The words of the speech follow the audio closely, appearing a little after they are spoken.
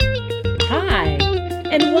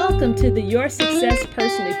Welcome to the Your Success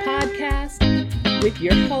Personally podcast with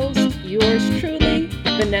your host, yours truly,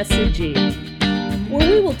 Vanessa G, where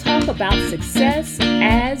we will talk about success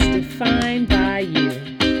as defined by you.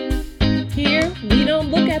 Here, we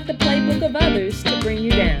don't look at the playbook of others to bring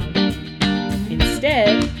you down.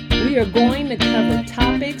 Instead, we are going to cover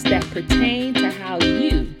topics that pertain to how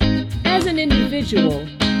you, as an individual,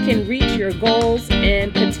 can reach your goals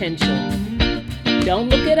and potential. Don't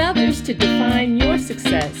look at others to define your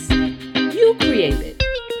success. You create it.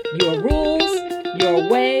 Your rules, your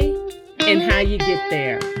way, and how you get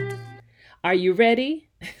there. Are you ready?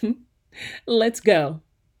 Let's go.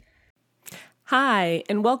 Hi,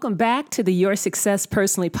 and welcome back to the Your Success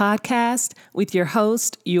Personally podcast with your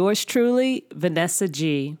host, yours truly, Vanessa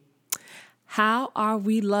G. How are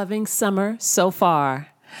we loving summer so far?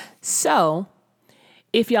 So,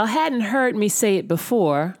 if y'all hadn't heard me say it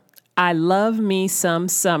before, I love me some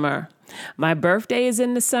summer. My birthday is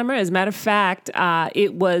in the summer. As a matter of fact,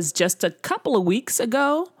 it was just a couple of weeks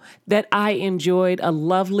ago that I enjoyed a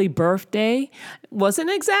lovely birthday. Wasn't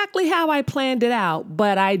exactly how I planned it out,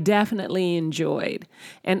 but I definitely enjoyed.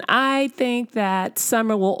 And I think that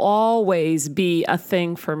summer will always be a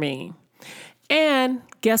thing for me. And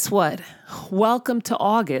guess what? Welcome to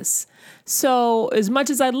August. So as much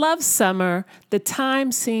as I love summer, the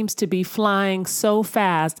time seems to be flying so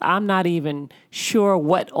fast, I'm not even sure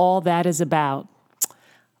what all that is about.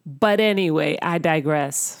 But anyway, I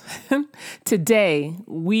digress. Today,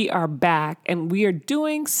 we are back and we are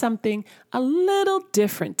doing something a little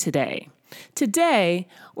different today. Today,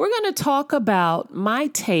 we're going to talk about my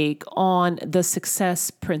take on the success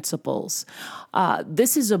principles.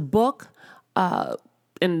 This is a book, and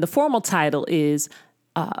the formal title is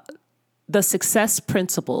The Success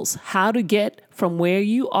Principles, How to Get From Where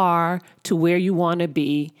You Are to Where You Want to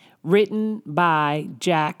Be, written by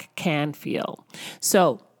Jack Canfield.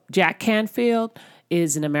 So Jack Canfield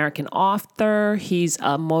is an American author. He's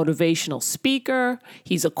a motivational speaker.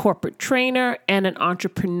 He's a corporate trainer and an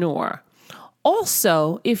entrepreneur.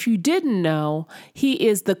 Also, if you didn't know, he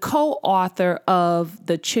is the co-author of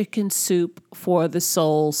the Chicken Soup for the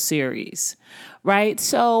Soul series, right?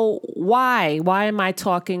 So why am I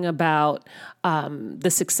talking about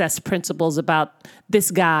the success principles about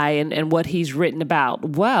this guy and what he's written about?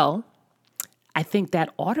 Well, I think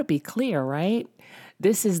that ought to be clear, right?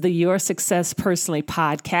 This is the Your Success Personally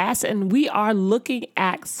podcast, and we are looking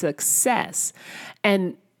at success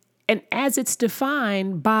and as it's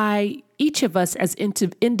defined by each of us as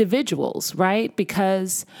individuals, right?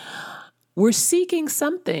 Because we're seeking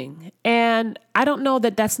something. And I don't know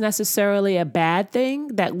that that's necessarily a bad thing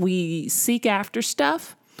that we seek after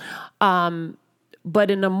stuff. But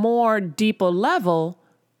in a more deeper level,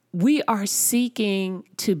 we are seeking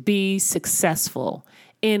to be successful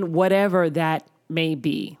in whatever that may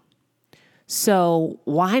be. So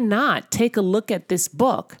why not take a look at this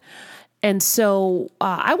book? And so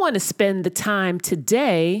I want to spend the time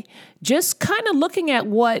today just kind of looking at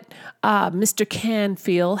what Mr.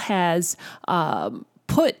 Canfield has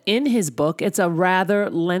put in his book. It's a rather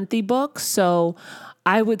lengthy book. So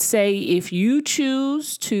I would say if you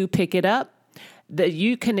choose to pick it up, that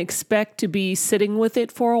you can expect to be sitting with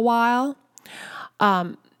it for a while.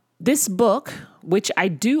 This book, which I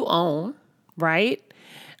do own, right,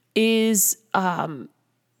 is a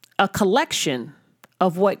collection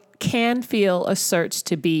of what Canfield asserts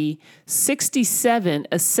to be 67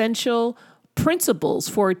 essential principles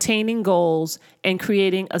for attaining goals and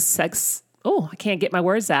creating a successful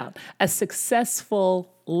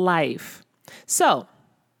life. So,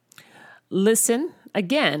 listen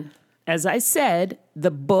again. As I said,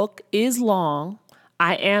 the book is long.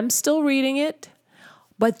 I am still reading it,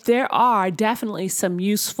 but there are definitely some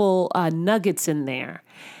useful nuggets in there.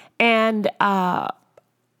 And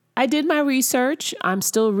I did my research. I'm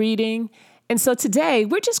still reading. And so today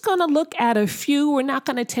we're just going to look at a few. We're not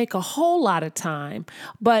going to take a whole lot of time.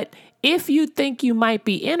 But if you think you might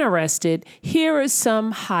be interested, here are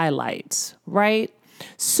some highlights, right?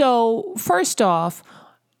 So first off,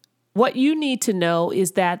 what you need to know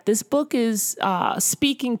is that this book is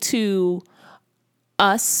speaking to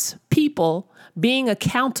us people being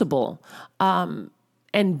accountable and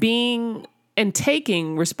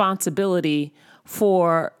taking responsibility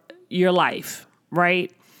for your life,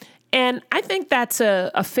 right? And I think that's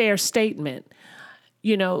a fair statement.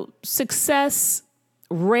 You know, success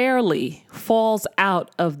rarely falls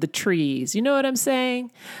out of the trees. You know what I'm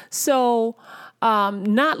saying? So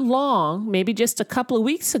not long, maybe just a couple of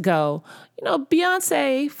weeks ago, you know,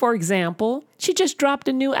 Beyonce, for example, she just dropped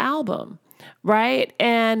a new album, right?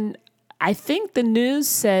 And I think the news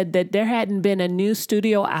said that there hadn't been a new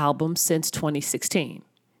studio album since 2016.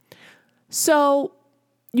 So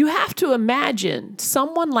you have to imagine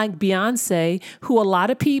someone like Beyonce, who a lot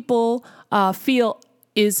of people feel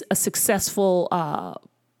is a successful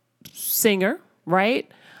singer, right?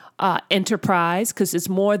 Enterprise, because it's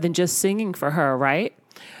more than just singing for her, right?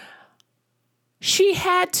 She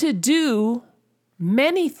had to do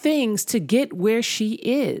many things to get where she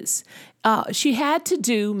is. She had to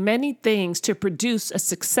do many things to produce a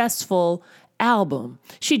successful album.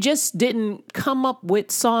 She just didn't come up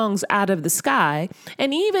with songs out of the sky.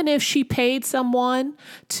 And even if she paid someone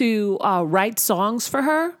to write songs for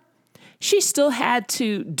her, she still had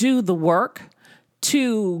to do the work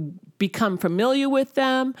to become familiar with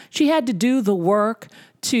them. She had to do the work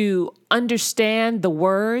to understand the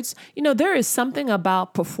words. You know, there is something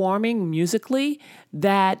about performing musically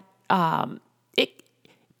that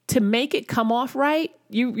to make it come off right,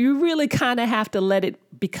 you really kind of have to let it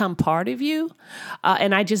become part of you.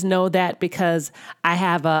 And I just know that because I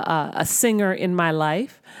have a singer in my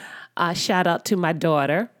life. Shout out to my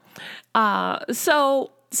daughter.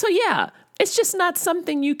 So yeah, it's just not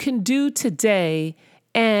something you can do today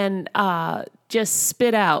and just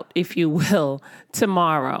spit out, if you will,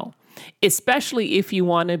 tomorrow, especially if you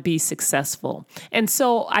want to be successful. And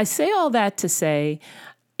so I say all that to say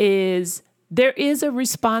is there is a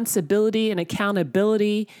responsibility and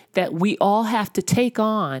accountability that we all have to take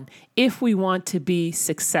on if we want to be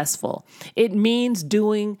successful. It means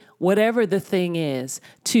doing whatever the thing is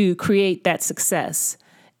to create that success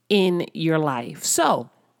in your life. So,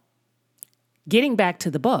 getting back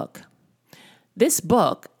to the book, this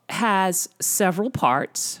book has several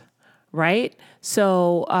parts, right?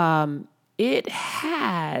 So it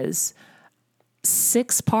has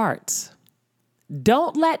 6 parts.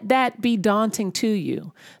 Don't let that be daunting to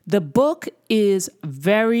you. The book is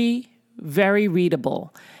very, very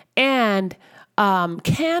readable. And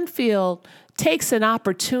Canfield takes an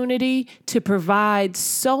opportunity to provide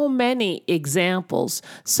so many examples,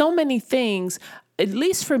 so many things, at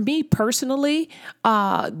least for me personally,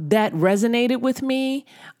 that resonated with me,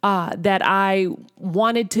 that I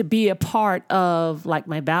wanted to be a part of, like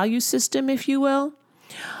my value system, if you will.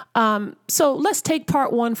 So let's take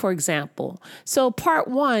part 1, for example. So part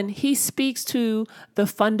 1, he speaks to the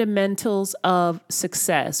fundamentals of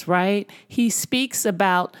success, right? He speaks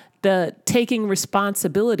about the taking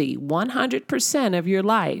responsibility 100% of your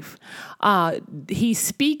life. He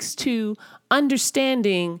speaks to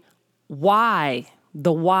understanding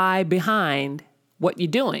the why behind what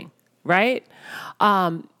you're doing, right?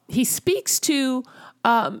 He speaks to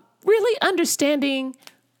really understanding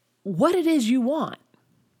what it is you want.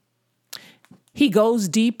 He goes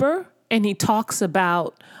deeper and he talks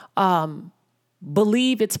about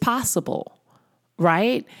believe it's possible,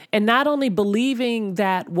 right? And not only believing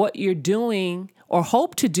that what you're doing or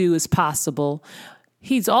hope to do is possible,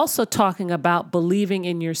 he's also talking about believing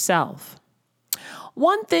in yourself.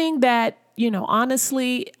 One thing that,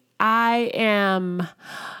 honestly, I am,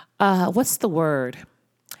 what's the word?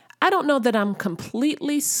 I don't know that I'm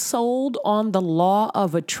completely sold on the law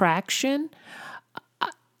of attraction.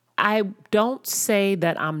 I don't say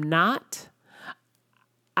that I'm not.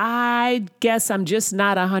 I guess I'm just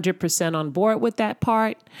not 100% on board with that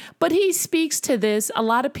part. But he speaks to this. A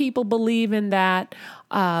lot of people believe in that.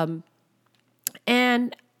 And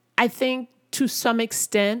I think to some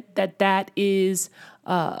extent that is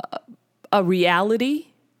a reality,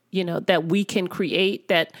 that we can create,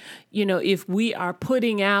 that, if we are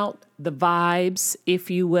putting out the vibes,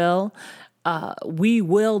 if you will, we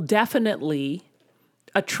will definitely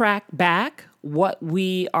attract back what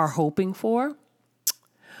we are hoping for.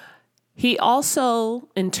 He also,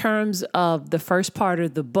 in terms of the first part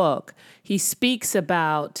of the book, he speaks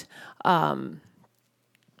about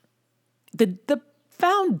the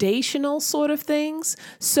foundational sort of things.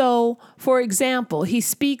 So, for example, he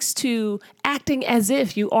speaks to acting as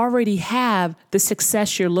if you already have the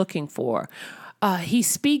success you're looking for. He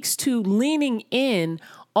speaks to leaning in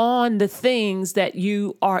on the things that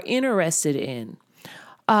you are interested in.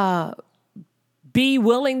 Be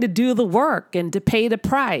willing to do the work and to pay the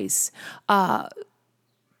price,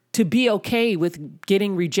 to be okay with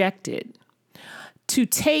getting rejected, to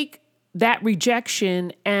take that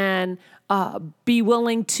rejection and be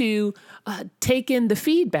willing to take in the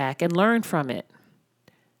feedback and learn from it,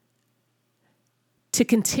 to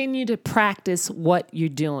continue to practice what you're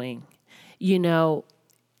doing.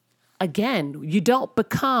 Again, you don't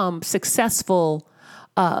become successful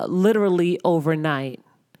literally overnight.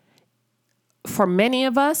 For many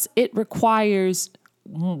of us, it requires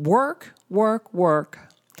work.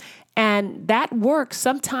 And that work,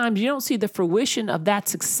 sometimes you don't see the fruition of that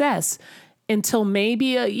success until maybe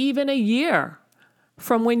even a year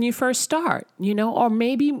from when you first start, or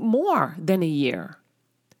maybe more than a year.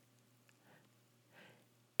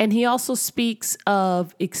 And he also speaks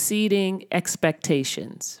of exceeding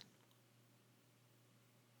expectations.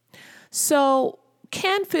 So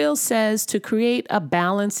Canfield says to create a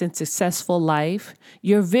balanced and successful life,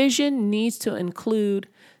 your vision needs to include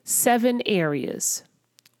 7 areas: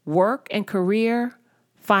 work and career,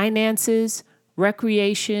 finances,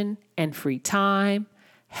 recreation and free time,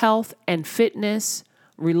 health and fitness,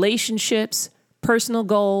 relationships, personal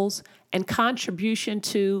goals, and contribution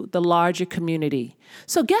to the larger community.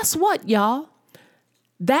 So guess what, y'all?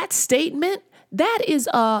 That statement, that is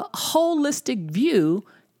a holistic view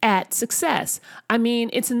at success. I mean,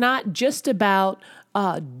 it's not just about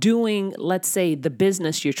doing, let's say, the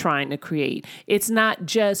business you're trying to create. It's not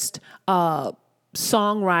just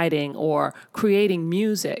songwriting or creating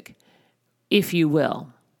music, if you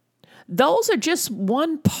will. Those are just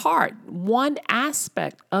one part, one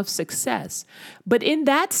aspect of success. But in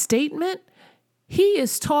that statement, he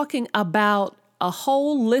is talking about a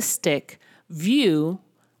holistic view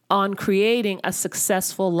on creating a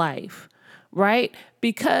successful life, right?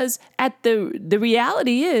 Because the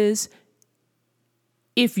reality is,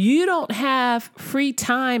 if you don't have free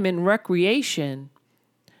time and recreation,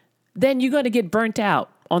 then you're going to get burnt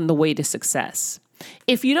out on the way to success.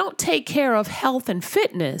 If you don't take care of health and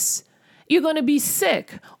fitness, you're going to be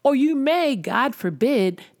sick, or you may, God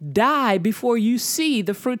forbid, die before you see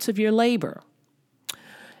the fruits of your labor.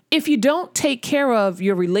 If you don't take care of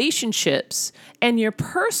your relationships and your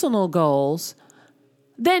personal goals,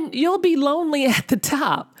 then you'll be lonely at the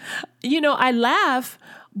top. I laugh,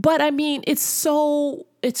 but I mean, it's so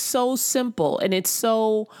simple, and it's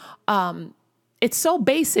so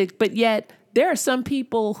basic, but yet there are some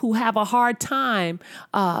people who have a hard time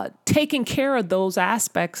taking care of those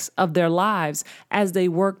aspects of their lives as they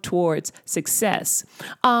work towards success.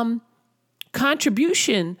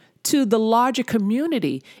 Contribution to the larger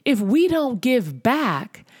community. If we don't give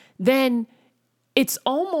back, then it's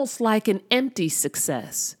almost like an empty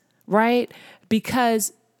success, right?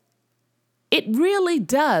 Because it really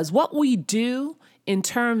does. What we do in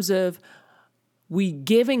terms of we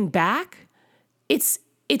giving back,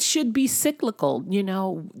 it should be cyclical.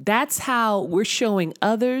 That's how we're showing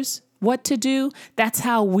others what to do. That's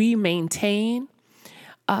how we maintain.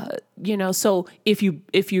 So if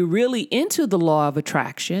you're really into the law of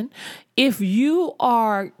attraction, if you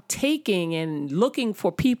are taking and looking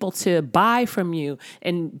for people to buy from you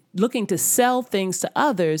and looking to sell things to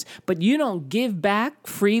others, but you don't give back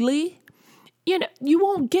freely, you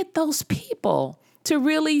won't get those people to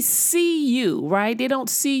really see you, right? They don't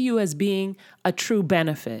see you as being a true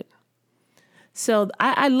benefit. So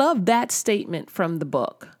I love that statement from the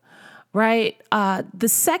book, right? The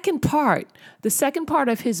second part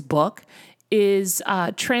of his book is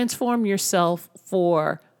transform yourself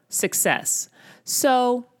for success.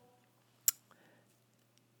 So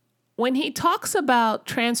when he talks about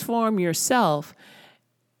transform yourself,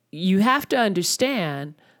 you have to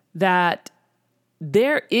understand that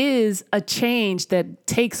there is a change that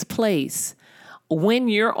takes place when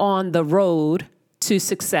you're on the road to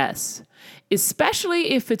success,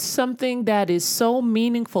 especially if it's something that is so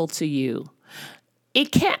meaningful to you.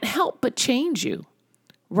 It can't help but change you,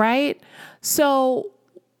 right? So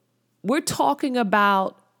we're talking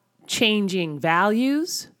about changing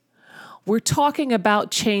values. We're talking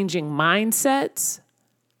about changing mindsets.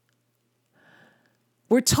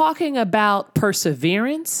 We're talking about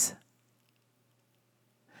perseverance.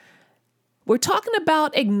 We're talking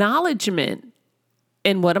about acknowledgement.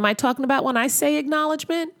 And what am I talking about when I say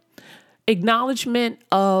acknowledgement? Acknowledgement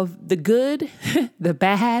of the good, the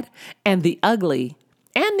bad, and the ugly,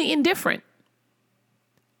 and the indifferent.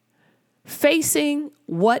 Facing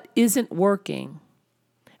what isn't working.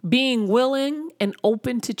 Being willing and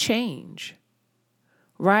open to change,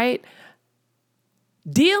 right?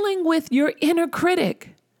 Dealing with your inner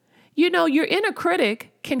critic. Your inner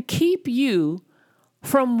critic can keep you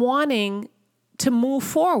from wanting to move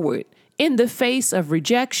forward in the face of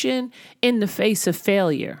rejection, in the face of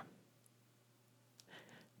failure.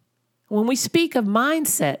 When we speak of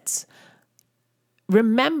mindsets,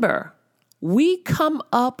 remember, we come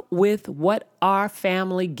up with what our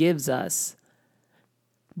family gives us.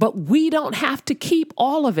 But we don't have to keep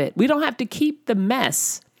all of it. We don't have to keep the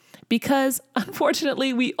mess, because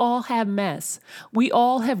unfortunately, we all have mess. We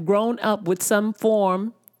all have grown up with some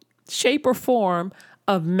form, shape or form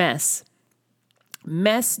of mess.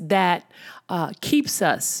 Mess that keeps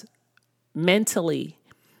us mentally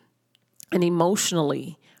and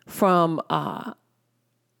emotionally from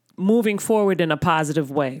moving forward in a positive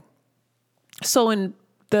way. So in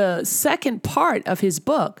the second part of his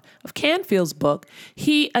book, of Canfield's book,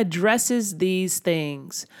 he addresses these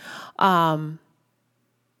things, and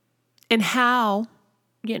how,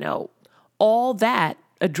 all that,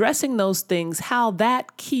 addressing those things, how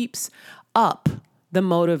that keeps up the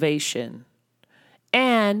motivation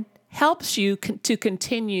and helps you to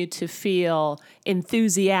continue to feel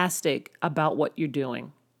enthusiastic about what you're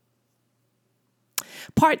doing.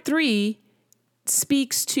 Part 3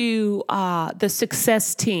 speaks to the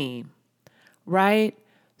success team, right?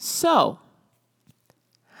 So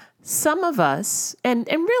some of us, and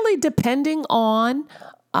really depending on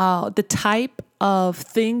the type of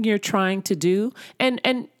thing you're trying to do, and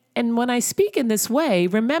when I speak in this way,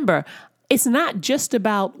 remember, it's not just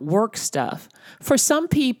about work stuff. For some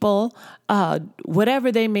people, whatever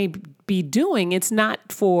they may be doing, it's not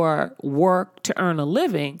for work to earn a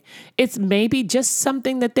living. It's maybe just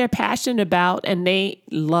something that they're passionate about and they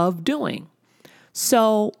love doing.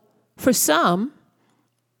 So for some,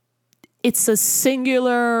 it's a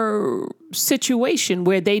singular situation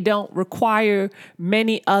where they don't require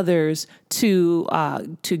many others to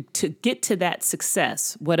get to that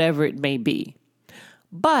success, whatever it may be.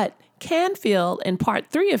 But Canfield, in part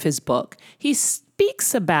 3 of his book, he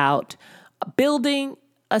speaks about building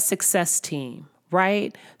a success team,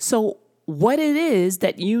 right? So what it is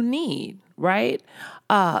that you need, right,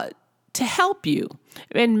 to help you.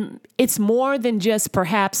 And it's more than just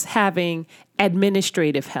perhaps having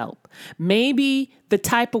administrative help. Maybe the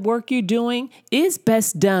type of work you're doing is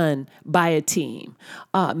best done by a team.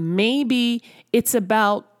 Maybe it's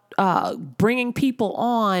about bringing people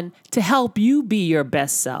on to help you be your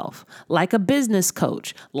best self, like a business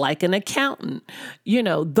coach, like an accountant,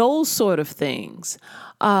 those sort of things.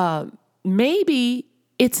 Maybe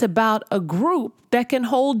it's about a group that can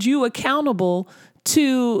hold you accountable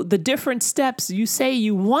to the different steps you say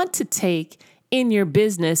you want to take in your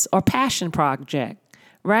business or passion project,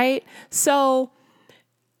 right? So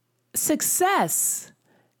success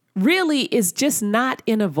really is just not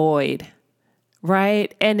in a void.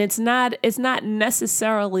 Right. And it's not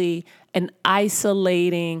necessarily an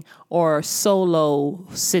isolating or solo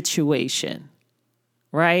situation.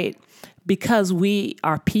 Right. Because we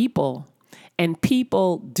are people and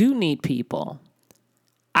people do need people.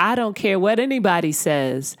 I don't care what anybody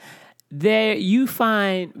says. There you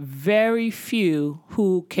find very few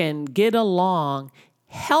who can get along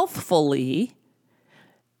healthfully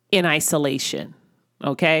in isolation.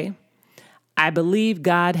 OK. I believe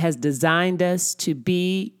God has designed us to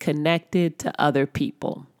be connected to other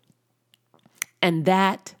people. And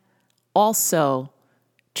that also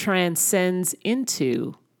transcends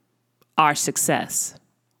into our success.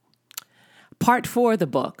 Part 4 of the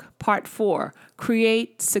book, part 4,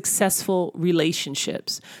 create successful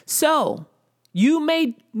relationships. So you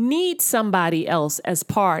may need somebody else as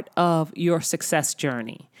part of your success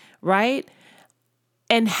journey, right?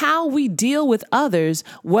 And how we deal with others,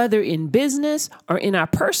 whether in business or in our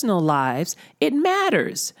personal lives, it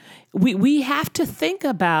matters. We have to think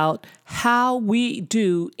about how we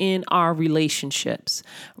do in our relationships,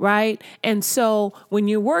 right? And so when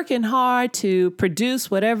you're working hard to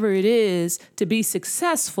produce whatever it is to be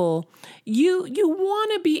successful, you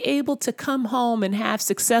want to be able to come home and have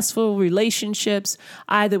successful relationships,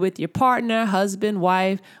 either with your partner, husband,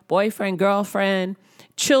 wife, boyfriend, girlfriend,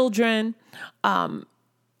 children,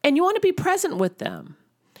 and you want to be present with them.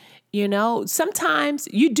 Sometimes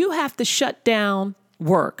you do have to shut down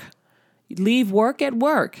work. Leave work at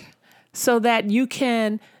work so that you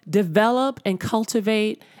can develop and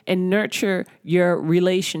cultivate and nurture your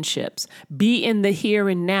relationships. Be in the here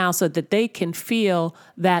and now so that they can feel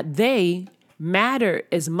that they matter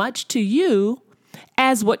as much to you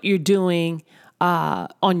as what you're doing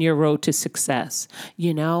on your road to success,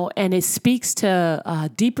 and it speaks to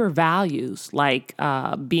deeper values like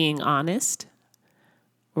being honest,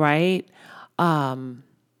 right?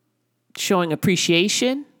 Showing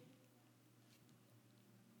appreciation,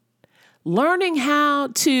 learning how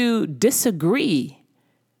to disagree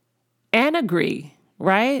and agree,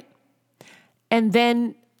 right? And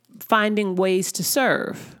then finding ways to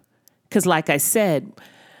serve. Because like I said,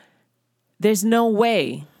 there's no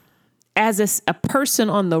way as a person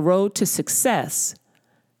on the road to success,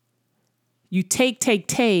 you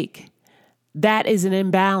take, that is an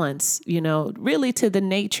imbalance, really to the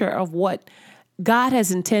nature of what God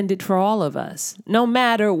has intended for all of us, no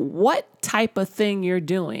matter what type of thing you're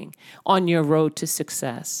doing on your road to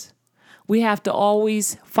success. We have to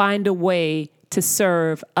always find a way to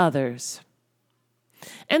serve others.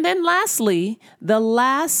 And then lastly, the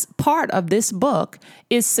last part of this book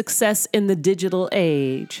is success in the digital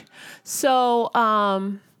age. So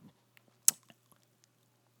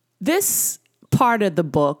this part of the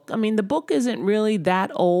book, I mean, the book isn't really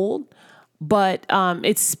that old, but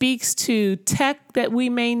it speaks to tech that we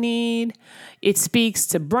may need. It speaks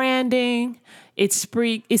to branding. It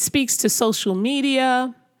speaks to social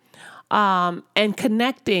media and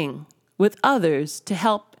connecting with others to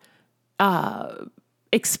help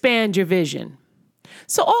expand your vision.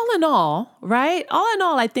 So all in all, right? All in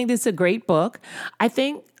all, I think it's a great book. I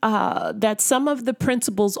think that some of the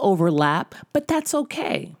principles overlap, but that's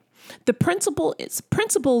okay. The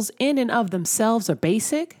principles in and of themselves are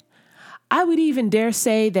basic. I would even dare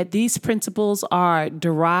say that these principles are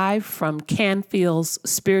derived from Canfield's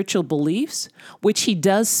spiritual beliefs, which he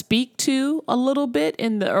does speak to a little bit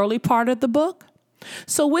in the early part of the book.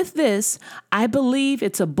 So with this, I believe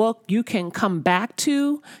it's a book you can come back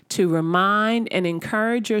to remind and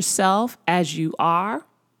encourage yourself as you are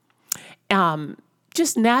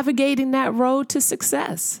just navigating that road to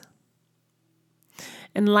success.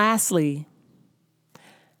 And lastly,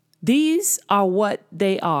 these are what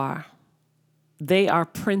they are. They are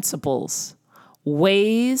principles,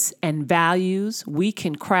 ways and values we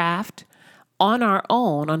can craft on our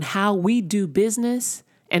own on how we do business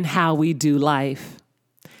and how we do life.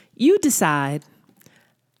 You decide.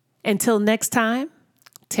 Until next time,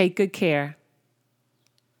 take good care.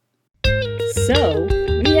 So,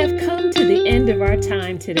 we have come to the end of our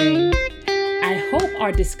time today. I hope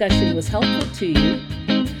our discussion was helpful to you.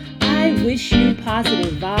 I wish you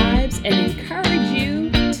positive vibes and encourage you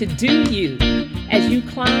to do you as you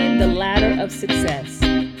climb the ladder of success.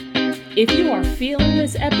 If you are feeling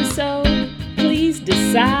this episode, please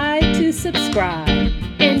decide to subscribe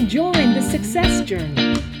and join the success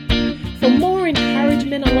journey. For more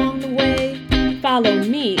encouragement along the way, follow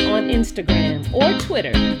me on Instagram or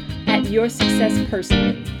Twitter at Your Success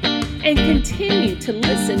Personally, and continue to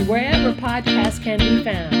listen wherever podcasts can be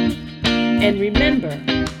found. And remember,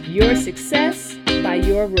 your success by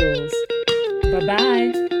your rules.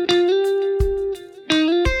 Bye-bye.